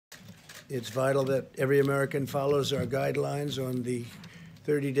It's vital that every American follows our guidelines on the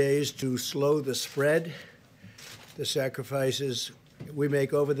 30 days to slow the spread. The sacrifices we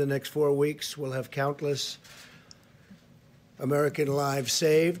make over the next 4 weeks will have countless American lives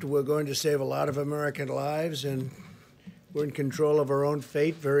saved. We're going to save a lot of American lives, and we're in control of our own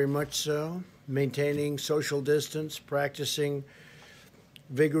fate, very much so. Maintaining social distance, practicing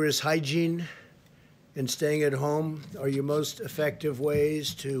vigorous hygiene, and staying at home are your most effective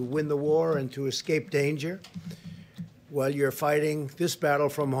ways to win the war and to escape danger. While you're fighting this battle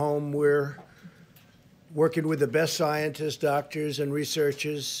from home, we're working with the best scientists, doctors, and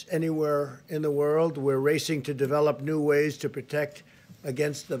researchers anywhere in the world. We're racing to develop new ways to protect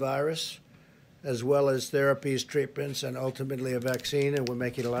against the virus, as well as therapies, treatments, and ultimately a vaccine, and we're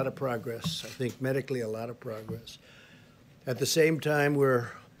making a lot of progress. I think medically a lot of progress. At the same time, we're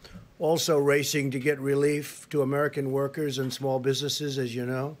also racing to get relief to American workers and small businesses, as you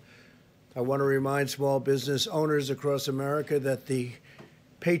know. I want to remind small business owners across America that the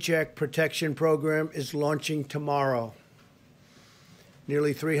Paycheck Protection Program is launching tomorrow.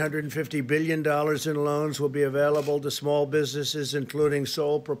 Nearly $350 billion in loans will be available to small businesses, including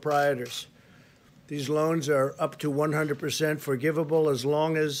sole proprietors. These loans are up to 100% forgivable as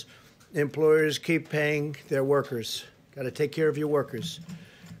long as employers keep paying their workers. Got to take care of your workers.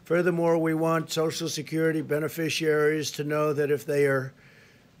 Furthermore, we want Social Security beneficiaries to know that if they are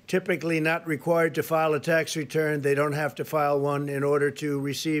typically not required to file a tax return, they don't have to file one in order to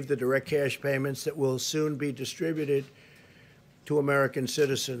receive the direct cash payments that will soon be distributed to American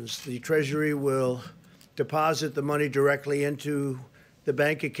citizens. The Treasury will deposit the money directly into the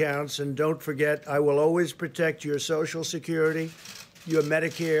bank accounts. And don't forget, I will always protect your Social Security, your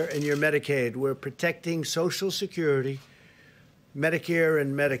Medicare, and your Medicaid. We're protecting Social Security, Medicare,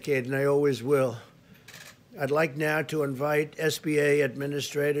 and Medicaid, and I always will. I'd like now to invite SBA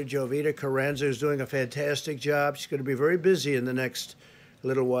Administrator Jovita Carranza, who's doing a fantastic job. She's going to be very busy in the next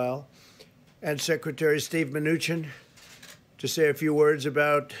little while, and Secretary Steve Mnuchin to say a few words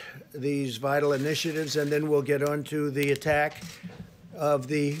about these vital initiatives, and then we'll get on to the attack of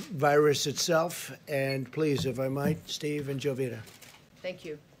the virus itself. And please, if I might, Steve and Jovita. Thank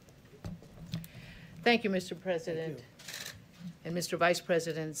you. Thank you, Mr. President. And Mr. Vice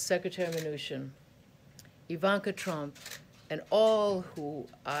President, Secretary Mnuchin, Ivanka Trump, and all who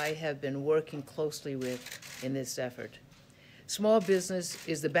I have been working closely with in this effort. Small business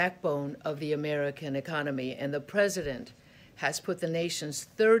is the backbone of the American economy, and the President has put the nation's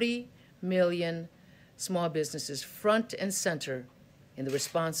 30 million small businesses front and center in the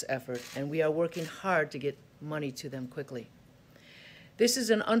response effort, and we are working hard to get money to them quickly. This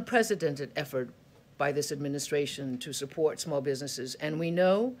is an unprecedented effort by this administration to support small businesses, and we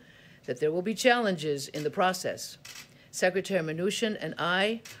know that there will be challenges in the process. Secretary Mnuchin and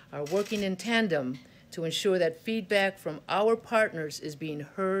I are working in tandem to ensure that feedback from our partners is being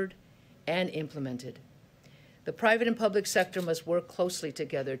heard and implemented. The private and public sector must work closely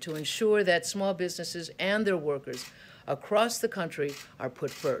together to ensure that small businesses and their workers across the country are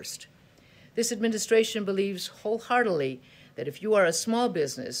put first. This administration believes wholeheartedly that if you are a small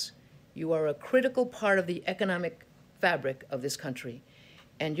business, you are a critical part of the economic fabric of this country,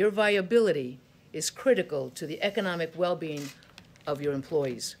 and your viability is critical to the economic well-being of your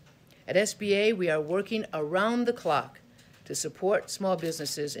employees. At SBA, we are working around the clock to support small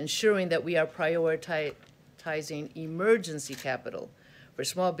businesses, ensuring that we are prioritizing emergency capital for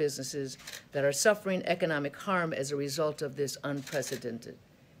small businesses that are suffering economic harm as a result of this unprecedented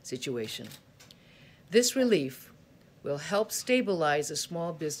situation. This relief will help stabilize the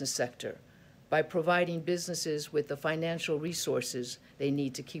small business sector by providing businesses with the financial resources they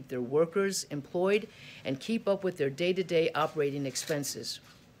need to keep their workers employed and keep up with their day-to-day operating expenses.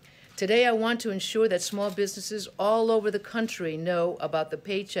 Today, I want to ensure that small businesses all over the country know about the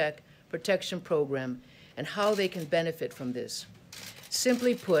Paycheck Protection Program and how they can benefit from this.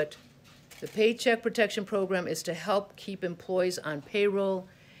 Simply put, the Paycheck Protection Program is to help keep employees on payroll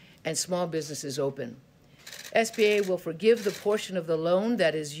and small businesses open. SBA will forgive the portion of the loan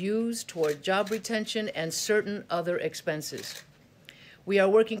that is used toward job retention and certain other expenses. We are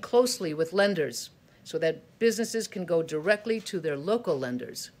working closely with lenders so that businesses can go directly to their local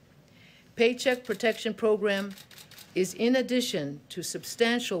lenders. Paycheck Protection Program is in addition to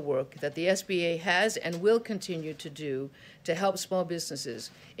substantial work that the SBA has and will continue to do to help small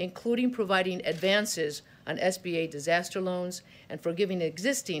businesses, including providing advances on SBA disaster loans and forgiving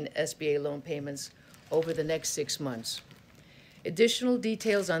existing SBA loan payments over the next 6 months. Additional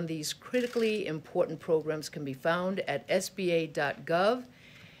details on these critically important programs can be found at sba.gov,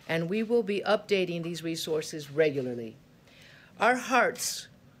 and we will be updating these resources regularly. Our hearts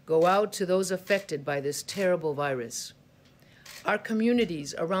go out to those affected by this terrible virus. Our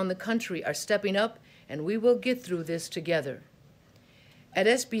communities around the country are stepping up, and we will get through this together. At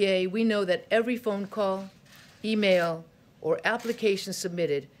SBA, we know that every phone call, email, or application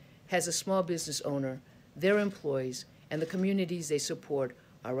submitted has a small business owner, their employees, and the communities they support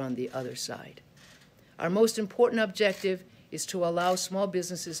are on the other side. Our most important objective is to allow small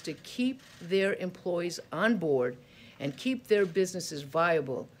businesses to keep their employees on board and keep their businesses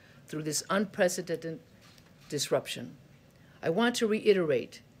viable through this unprecedented disruption. I want to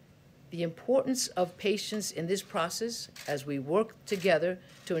reiterate the importance of patience in this process as we work together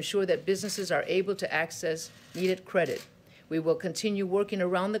to ensure that businesses are able to access needed credit. We will continue working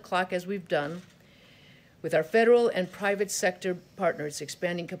around the clock as we've done with our federal and private sector partners,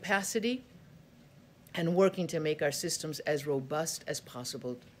 expanding capacity and working to make our systems as robust as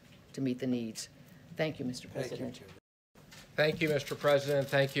possible to meet the needs. Thank you, Mr. President. Thank you, Mr. President.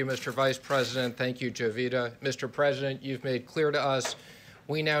 Thank you, Mr. Vice President. Thank you, Jovita. Mr. President, you've made clear to us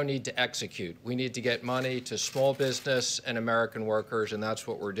we now need to execute. We need to get money to small business and American workers, and that's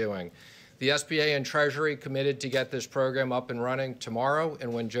what we're doing. The SBA and Treasury committed to get this program up and running tomorrow,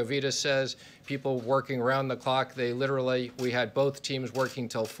 and when Jovita says people working around the clock, we had both teams working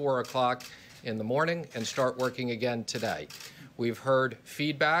till 4 o'clock in the morning and start working again today. We've heard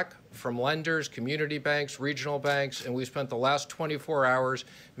feedback from lenders, community banks, regional banks, and we spent the last 24 hours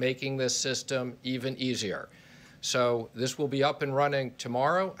making this system even easier. So this will be up and running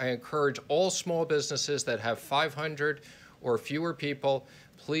tomorrow. I encourage all small businesses that have 500 or fewer people,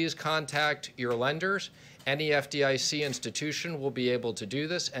 please contact your lenders. Any FDIC institution will be able to do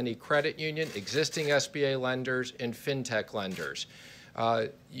this, any credit union, existing SBA lenders, and fintech lenders.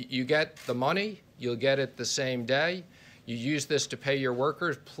 You get the money, you'll get it the same day. You use this to pay your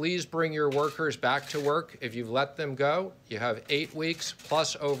workers. Please bring your workers back to work. If you've let them go, you have 8 weeks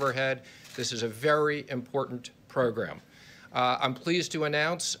plus overhead. This is a very important program. I'm pleased to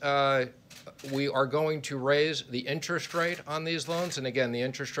announce we are going to raise the interest rate on these loans. And again, the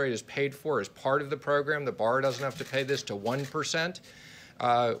interest rate is paid for as part of the program. The borrower doesn't have to pay this to 1%.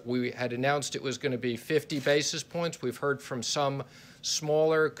 We had announced it was going to be 50 basis points. We've heard from some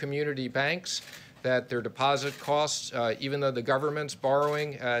smaller community banks that their deposit costs, even though the government's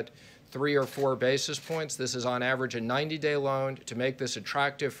borrowing at 3 or 4 basis points, this is on average a 90-day loan. To make this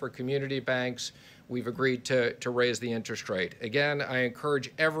attractive for community banks, we've agreed to raise the interest rate. Again, I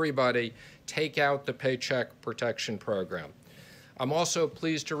encourage everybody, take out the Paycheck Protection Program. I'm also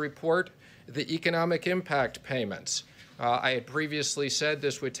pleased to report the economic impact payments. I had previously said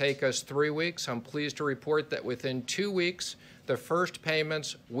this would take us 3 weeks. I'm pleased to report that within 2 weeks, the first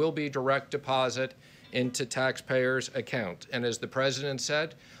payments will be direct deposit into taxpayers' account. And as the President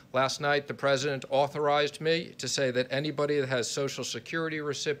said, last night the President authorized me to say that anybody that has Social Security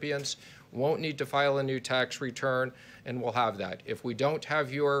recipients won't need to file a new tax return, and we'll have that. If we don't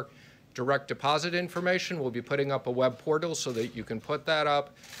have your direct deposit information, we'll be putting up a web portal so that you can put that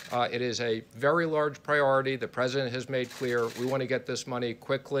up. It is a very large priority. The President has made clear we want to get this money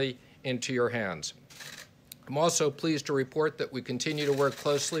quickly into your hands. I'm also pleased to report that we continue to work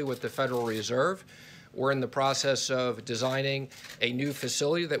closely with the Federal Reserve. We're in the process of designing a new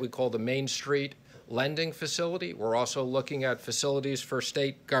facility that we call the Main Street Lending Facility. We're also looking at facilities for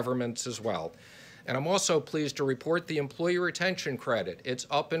state governments as well. And I'm also pleased to report the Employee Retention Credit. It's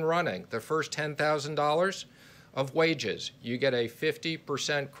up and running. The first $10,000 of wages, you get a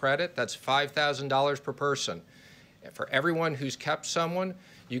 50% credit. That's $5,000 per person. For everyone who's kept someone,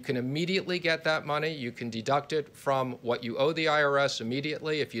 you can immediately get that money. You can deduct it from what you owe the IRS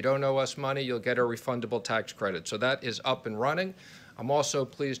immediately. If you don't owe us money, you'll get a refundable tax credit. So that is up and running. I'm also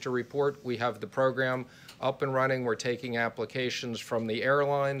pleased to report we have the program up and running. We're taking applications from the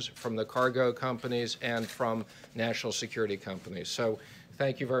airlines, from the cargo companies, and from national security companies. So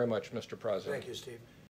thank you very much, Mr. President. Thank you, Steve.